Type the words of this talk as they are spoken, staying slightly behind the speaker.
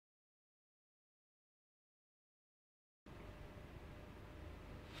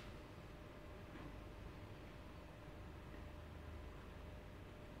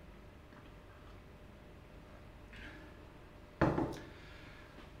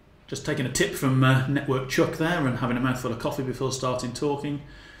Just taking a tip from Network Chuck there and having a mouthful of coffee before starting talking.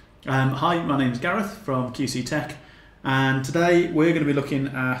 Hi, my name's Gareth from QC Tech, and today we're going to be looking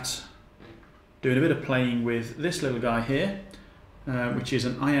at doing a bit of playing with this little guy here, which is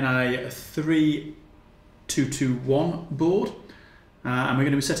an INA3221 board, and we're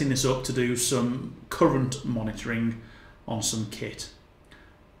going to be setting this up to do some current monitoring on some kit.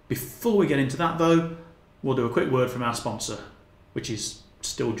 Before we get into that though, we'll do a quick word from our sponsor, which is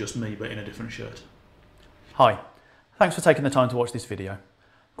still just me but in a different shirt. Hi, thanks for taking the time to watch this video.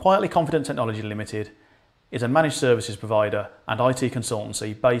 Quietly Confident Technology Limited is a managed services provider and IT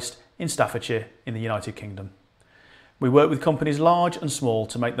consultancy based in Staffordshire in the United Kingdom. We work with companies large and small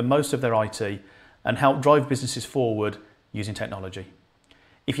to make the most of their IT and help drive businesses forward using technology.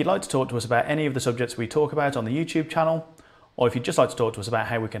 If you'd like to talk to us about any of the subjects we talk about on the YouTube channel, or if you'd just like to talk to us about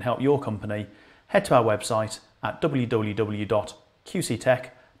how we can help your company, head to our website at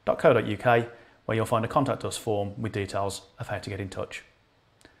www.qctech.co.uk, where you'll find a contact us form with details of how to get in touch.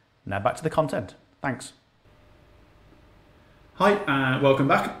 Now back to the content. Thanks. Hi, welcome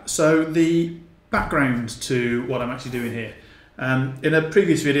back. So the background to what I'm actually doing here. In a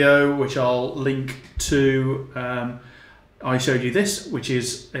previous video, which I'll link to, I showed you this, which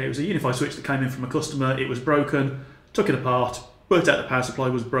is, it was a unifi switch that came in from a customer. It was broken, took it apart, worked out the power supply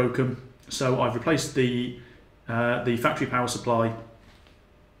was broken. So I've replaced the factory power supply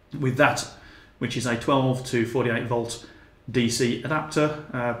with that, which is a 12 to 48 volt DC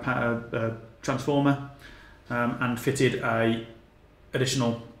adapter transformer, and fitted a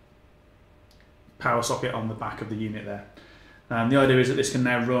additional power socket on the back of the unit there. The idea is that this can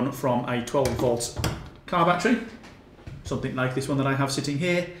now run from a 12 volt car battery, something like this one that I have sitting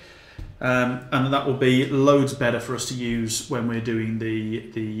here, and that will be loads better for us to use when we're doing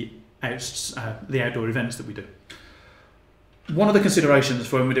the outdoor events that we do. One of the considerations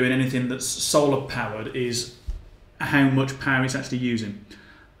for when we're doing anything that's solar powered is how much power it's actually using.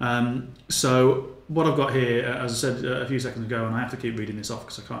 So what I've got here, as I said a few seconds ago, and I have to keep reading this off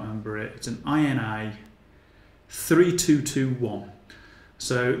because I can't remember it, it's an INA3221.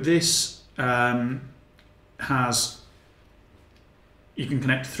 So this has, you can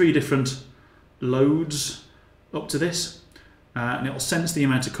connect 3 different loads up to this, and it will sense the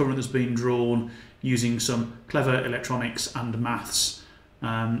amount of current that's being drawn using some clever electronics and maths,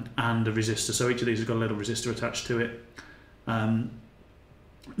 and a resistor. So each of these has got a little resistor attached to it.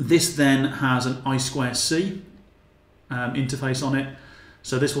 This then has an I2C interface on it.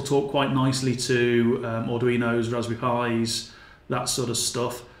 So this will talk quite nicely to Arduinos, Raspberry Pis, that sort of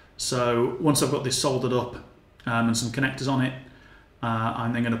stuff. So once I've got this soldered up and some connectors on it,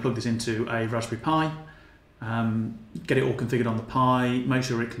 I'm then going to plug this into a Raspberry Pi, get it all configured on the Pi, make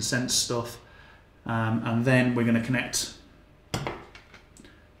sure it can sense stuff, and then we're going to connect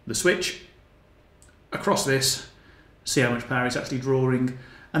the switch across this, see how much power it's actually drawing,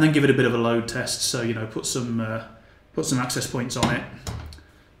 and then give it a bit of a load test. So, you know, put some access points on it,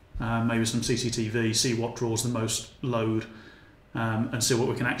 maybe some CCTV, see what draws the most load, and see what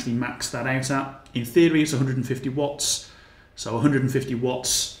we can actually max that out at. In theory, it's 150 watts. So 150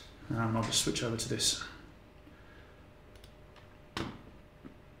 watts, and I'll just switch over to this.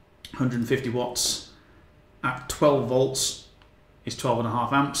 150 watts at 12 volts is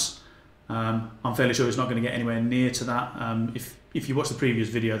 12.5 amps. I'm fairly sure it's not going to get anywhere near to that. If you watch the previous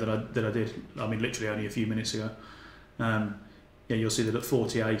video that I did, I mean literally only a few minutes ago, yeah, you'll see that at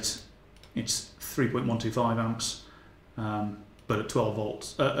 48 it's 3.125 amps, but at 12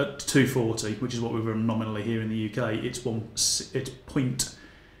 volts, at 240, which is what we run nominally here in the UK, it's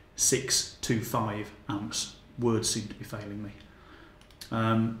 0.625 amps. Words seem to be failing me.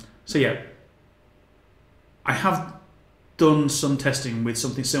 So yeah, I have done some testing with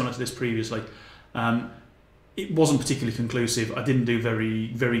something similar to this previously. It wasn't particularly conclusive. I didn't do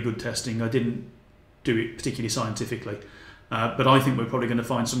very good testing. I didn't do it particularly scientifically, but I think we're probably going to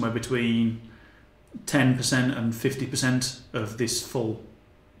find somewhere between 10% and 50% of this full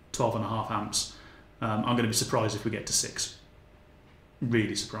 12.5 amps. I'm going to be surprised if we get to 6.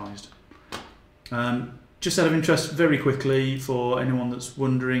 Really surprised. Just out of interest, very quickly, for anyone that's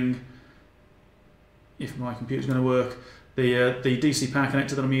wondering if my computer's going to work, the DC power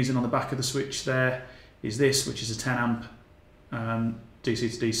connector that I'm using on the back of the switch there is this, which is a 10 amp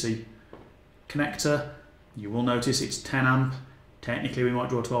DC to DC connector. You will notice it's 10 amp. Technically we might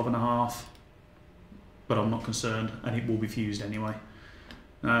draw 12.5, but I'm not concerned, and it will be fused anyway.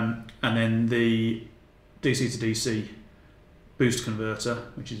 And then the DC to DC boost converter,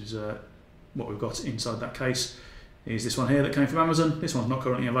 which is what we've got inside that case, is this one here that came from Amazon. This one's not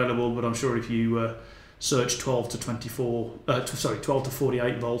currently available, but I'm sure if you search 12 to 24, 12 to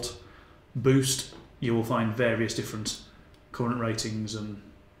 48 volt boost, you will find various different current ratings and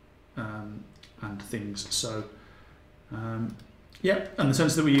things. So yeah, and the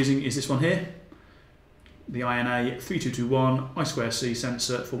sensor that we're using is this one here, the INA3221 I2C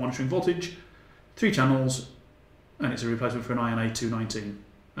sensor for monitoring voltage, 3 channels, and it's a replacement for an INA219.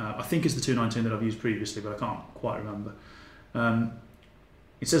 I think it's the 219 that I've used previously, but I can't quite remember.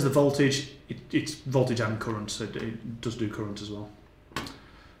 It says the voltage, it's voltage and current, so it does do current as well.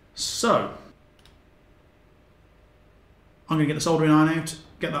 So, I'm going to get the soldering iron out,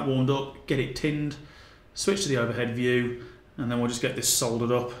 get that warmed up, get it tinned, switch to the overhead view, and then we'll just get this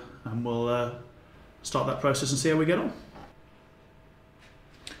soldered up and we'll start that process and see how we get on.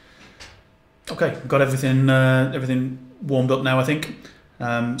 Okay, got everything warmed up now, I think.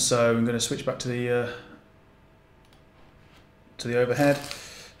 So I'm going to switch back to the overhead.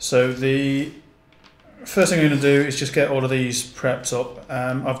 So the first thing I'm going to do is just get all of these prepped up.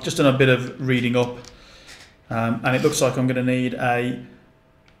 I've just done a bit of reading up, and it looks like I'm going to need a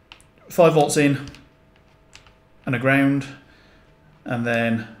 5 volts in and a ground, and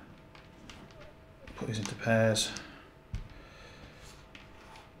then put these into pairs.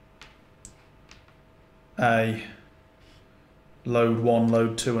 A load 1,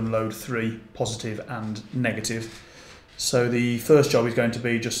 load 2 and load 3, positive and negative. So the first job is going to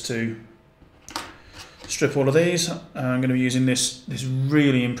be just to strip all of these. I'm going to be using this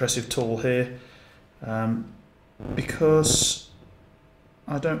really impressive tool here, because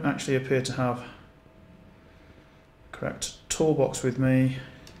I don't actually appear to have the correct toolbox with me.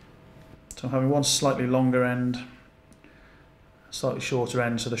 So I'm having one slightly longer end, slightly shorter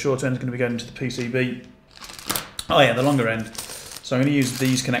end. So the shorter end is going to be going into the PCB. Oh yeah, the longer end. So I'm going to use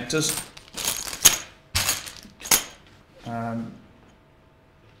these connectors.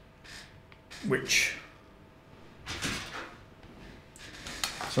 Which,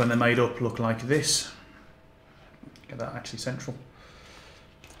 so when they're made up, look like this. Get that actually central.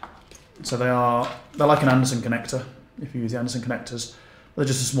 So they're like an Anderson connector. If you use the Anderson connectors, they're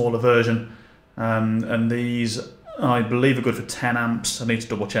just a smaller version. And these, I believe, are good for 10 amps. I need to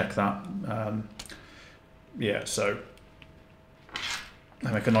double check that. Yeah, so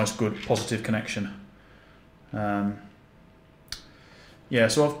they make a nice, good, positive connection. Yeah,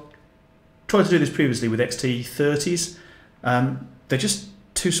 so I've tried to do this previously with XT30s. They're just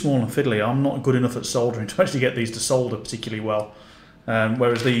too small and fiddly. I'm not good enough at soldering to actually get these to solder particularly well,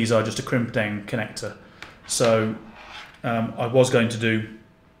 whereas these are just a crimped down connector. So I was going to do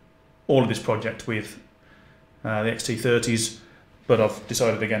all of this project with the XT30s, but I've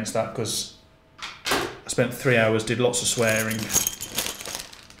decided against that because I spent 3 hours, did lots of swearing,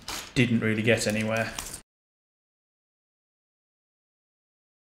 didn't really get anywhere.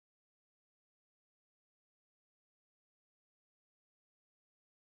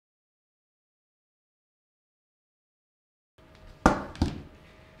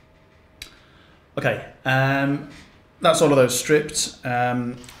 Okay, that's all of those stripped.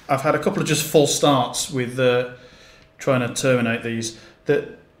 I've had a couple of just false starts with trying to terminate these.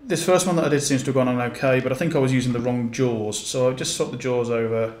 This first one that I did seems to have gone on okay, but I think I was using the wrong jaws, so I've just swapped the jaws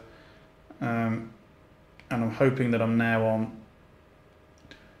over, and I'm hoping that I'm now on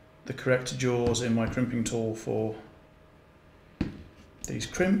the correct jaws in my crimping tool for these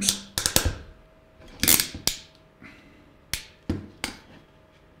crimps.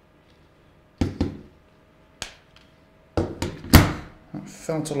 That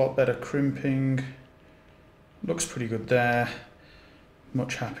felt a lot better crimping. Looks pretty good there.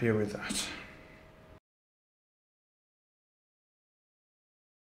 Much happier with that.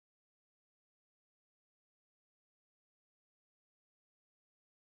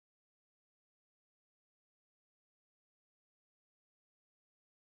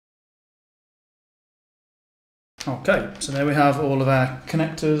 Okay, so there we have all of our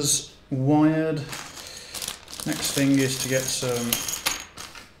connectors wired. Next thing is to get some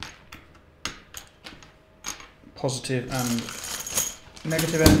positive and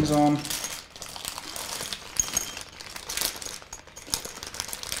negative ends on.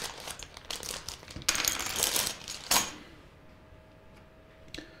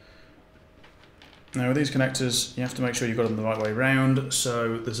 Now with these connectors, you have to make sure you've got them the right way round.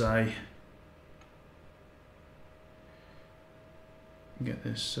 So there's get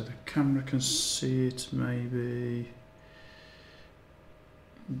this so the camera can see it, maybe.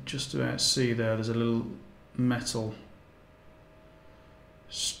 Just about see there's a little metal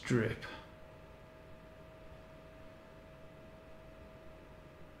strip.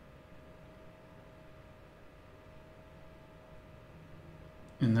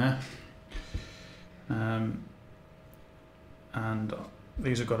 In there. and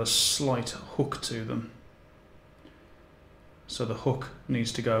these have got a slight hook to them, so the hook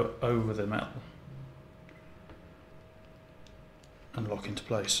needs to go over the metal and lock into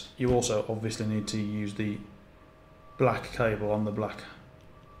place. You also obviously need to use the black cable on the black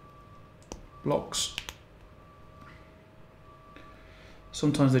blocks.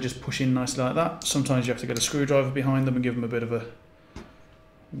 Sometimes they just push in nicely like that. Sometimes you have to get a screwdriver behind them and give them a bit of a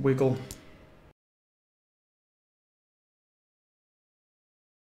wiggle.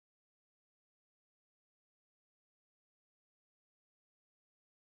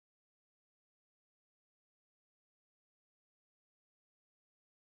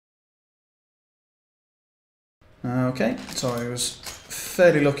 Okay, so I was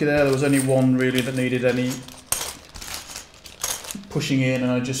fairly lucky there. There was only one really that needed any pushing in,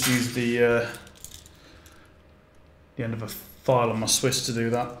 and I just used the end of a file on my Swiss to do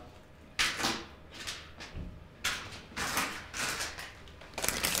that.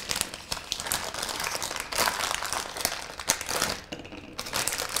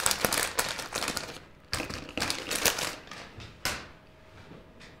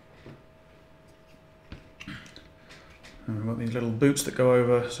 And we've got these little boots that go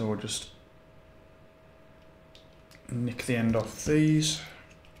over, so we'll just nick the end off these.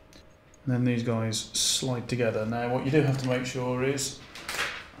 And then these guys slide together. Now what you do have to make sure is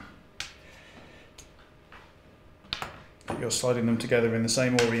that you're sliding them together in the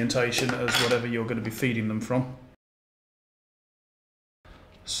same orientation as whatever you're going to be feeding them from.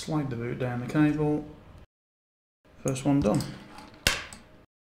 Slide the boot down the cable. First one done.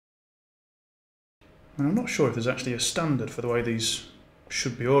 And I'm not sure if there's actually a standard for the way these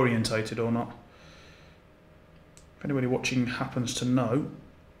should be orientated or not. If anybody watching happens to know,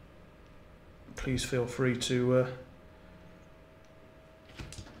 please feel free to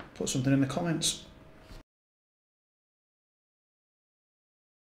put something in the comments.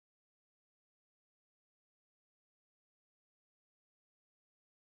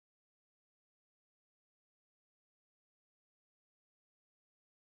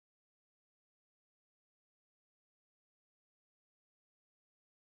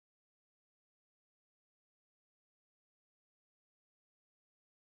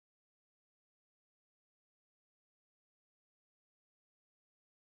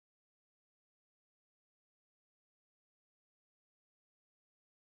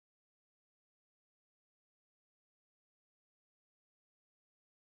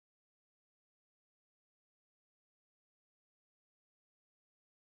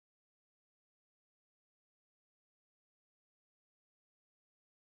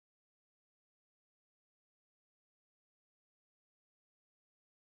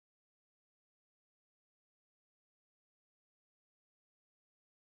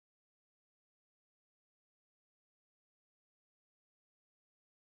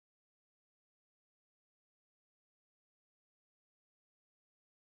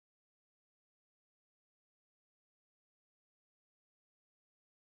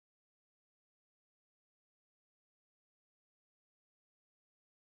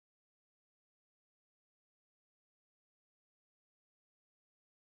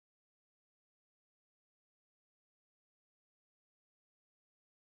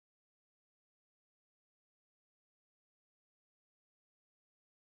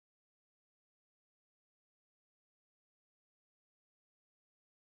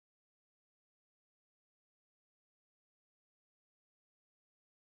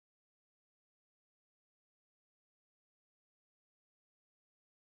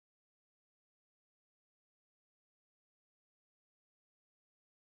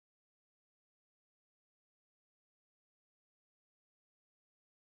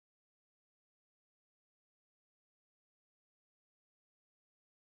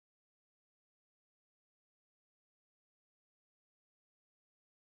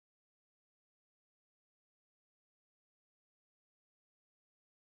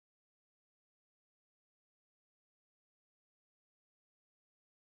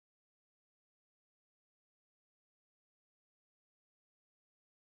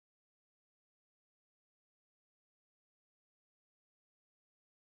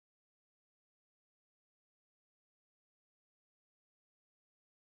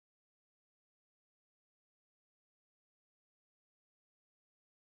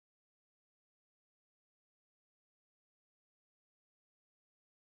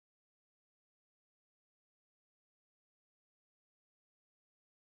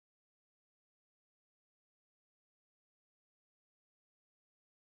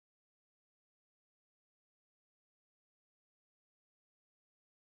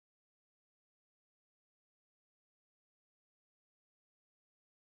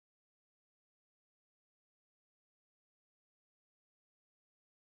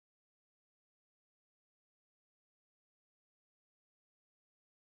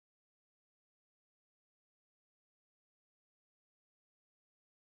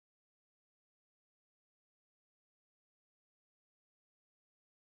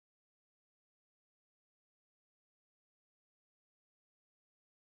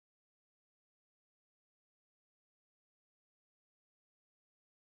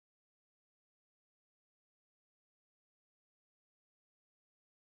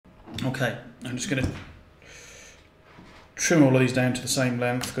 Okay, I'm just going to trim all of these down to the same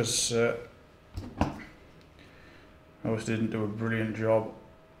length because I obviously didn't do a brilliant job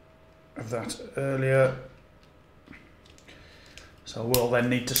of that earlier. So we'll then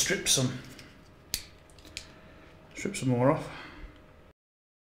need to strip some more off.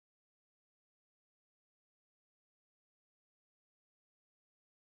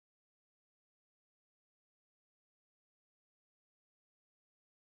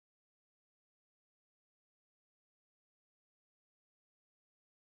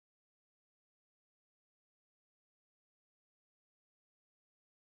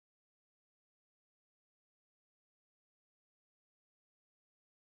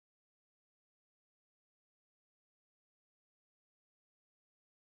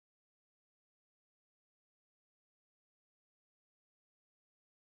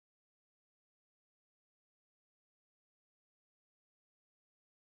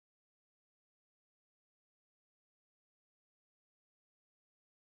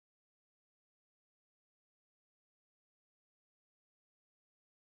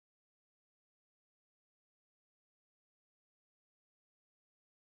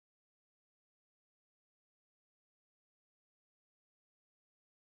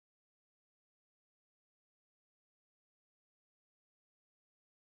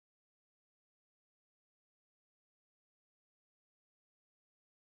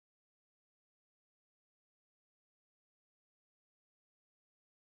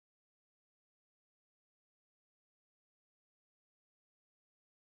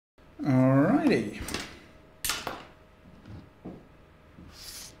 Alrighty.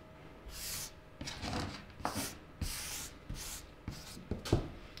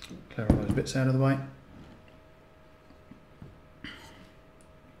 Clear all those bits out of the way.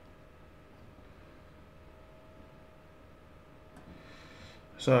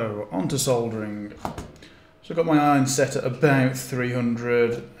 So, on to soldering. So I've got my iron set at about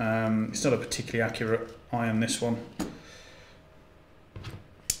 300. It's not a particularly accurate iron, this one.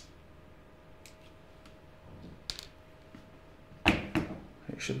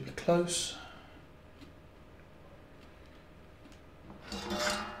 It should be close.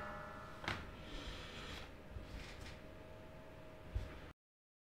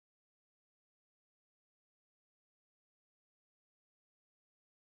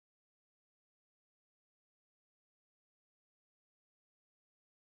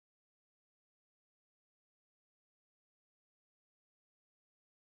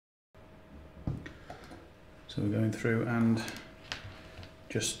 So we're going through and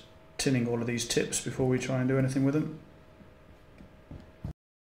just tinning all of these tips before we try and do anything with them.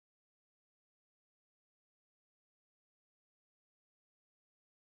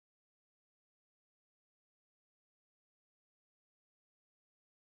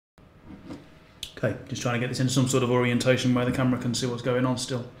 Okay, just trying to get this into some sort of orientation where the camera can see what's going on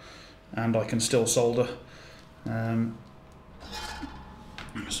still, and I can still solder.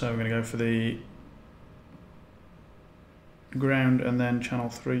 So we're going to go for the ground and then channel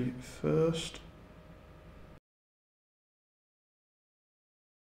 3 first.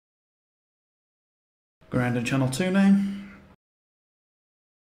 Ground and channel 2 now.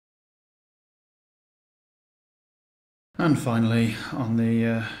 And finally on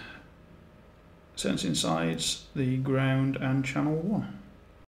the sensing sides, the ground and channel 1.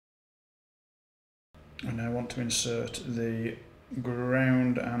 I now want to insert the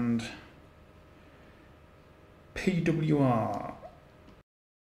ground and PWR.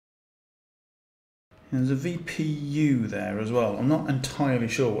 There's a VPU there as well. I'm not entirely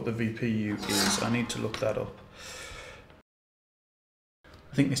sure what the VPU is. I need to look that up.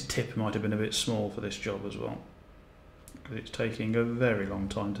 I think this tip might have been a bit small for this job as well, because it's taking a very long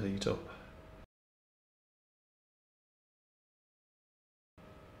time to heat up.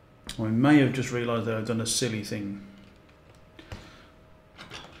 I may have just realised that I've done a silly thing.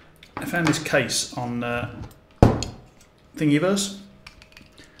 I found this case on Thingiverse,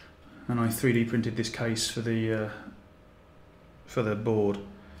 and I 3D printed this case for the board.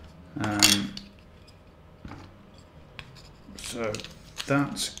 So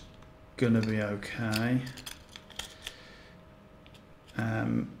that's gonna be okay.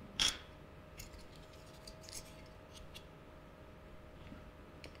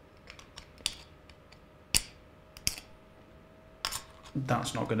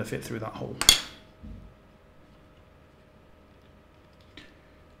 That's not going to fit through that hole.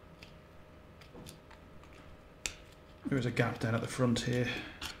 There is a gap down at the front here,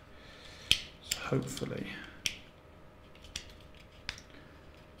 so hopefully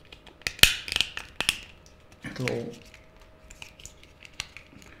it'll all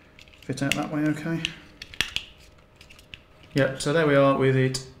fit out that way okay. Yep, so there we are with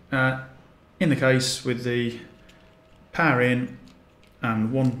it in the case with the power in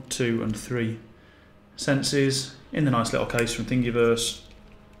and 1, 2 and 3 senses in the nice little case from Thingiverse.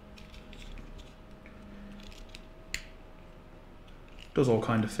 Does all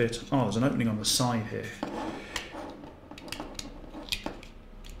kind of fit. Oh, there's an opening on the side here.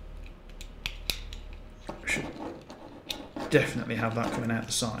 Should definitely have that coming out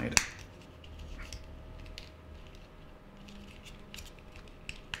the side.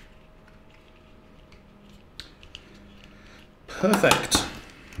 Perfect.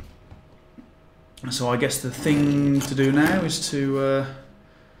 So I guess the thing to do now is to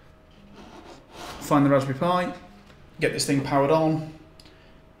find the Raspberry Pi, get this thing powered on,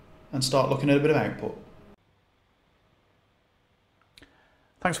 and start looking at a bit of output.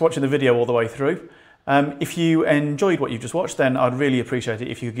 Thanks for watching the video all the way through. If you enjoyed what you've just watched, then I'd really appreciate it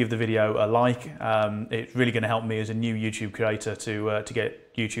if you could give the video a like. It's really going to help me as a new YouTube creator to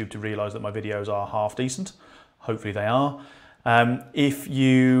get YouTube to realise that my videos are half decent. Hopefully they are. If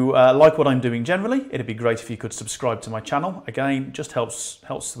you like what I'm doing generally, it'd be great if you could subscribe to my channel. Again, just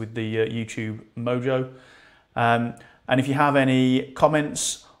helps with the YouTube mojo. And if you have any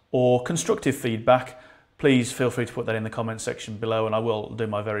comments or constructive feedback, please feel free to put that in the comments section below, and I will do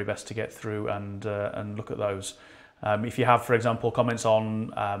my very best to get through and look at those. If you have, for example, comments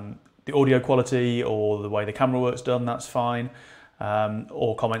on the audio quality or the way the camera work's done, that's fine.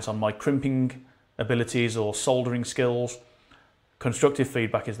 Or comments on my crimping abilities or soldering skills. Constructive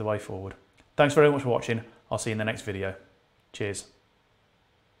feedback is the way forward. Thanks very much for watching. I'll see you in the next video. Cheers.